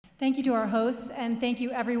Thank you to our hosts, and thank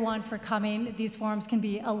you everyone for coming. These forums can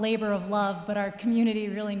be a labor of love, but our community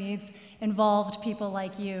really needs involved people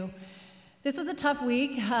like you. This was a tough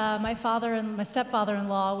week. My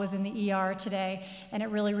stepfather-in-law was in the ER today, and it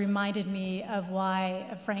really reminded me of why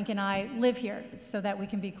Frank and I live here, so that we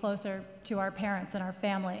can be closer to our parents and our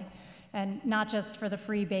family. And not just for the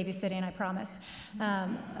free babysitting, I promise,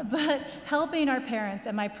 but helping our parents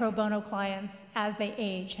and my pro bono clients as they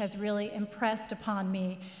age has really impressed upon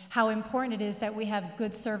me how important it is that we have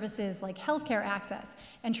good services like healthcare access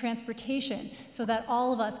and transportation so that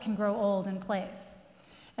all of us can grow old in place.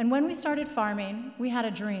 And when we started farming, we had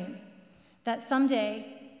a dream that someday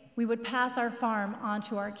we would pass our farm on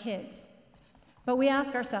to our kids. But we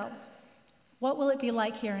ask ourselves, what will it be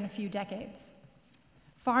like here in a few decades?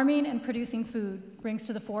 Farming and producing food brings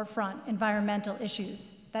to the forefront environmental issues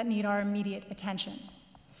that need our immediate attention.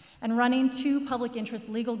 And running 2 public interest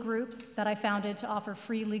legal groups that I founded to offer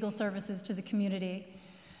free legal services to the community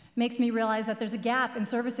makes me realize that there's a gap in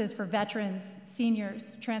services for veterans,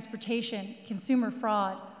 seniors, transportation, consumer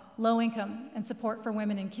fraud, low income, and support for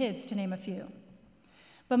women and kids, to name a few.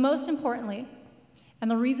 But most importantly,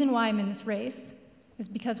 and the reason why I'm in this race, is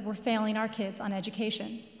because we're failing our kids on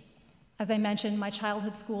education. As I mentioned, my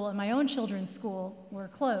childhood school and my own children's school were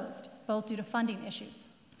closed, both due to funding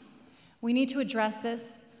issues. We need to address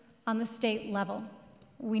this on the state level.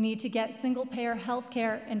 We need to get single-payer health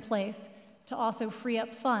care in place to also free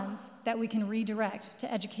up funds that we can redirect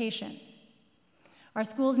to education. Our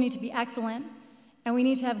schools need to be excellent, and we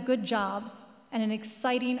need to have good jobs and an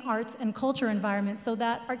exciting arts and culture environment so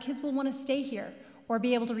that our kids will want to stay here or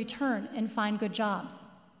be able to return and find good jobs.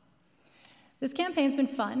 This campaign's been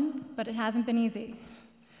fun, but it hasn't been easy.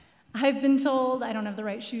 I've been told I don't have the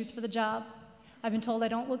right shoes for the job. I've been told I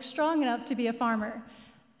don't look strong enough to be a farmer.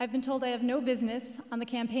 I've been told I have no business on the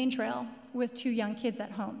campaign trail with 2 young kids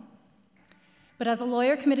at home. But as a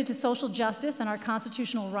lawyer committed to social justice and our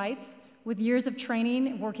constitutional rights, with years of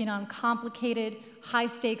training working on complicated,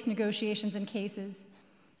 high-stakes negotiations and cases,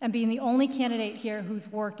 and being the only candidate here who's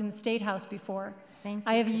worked in the State House before,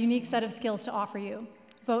 I have a unique set of skills to offer you.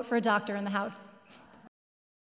 Vote for a doctor in the House.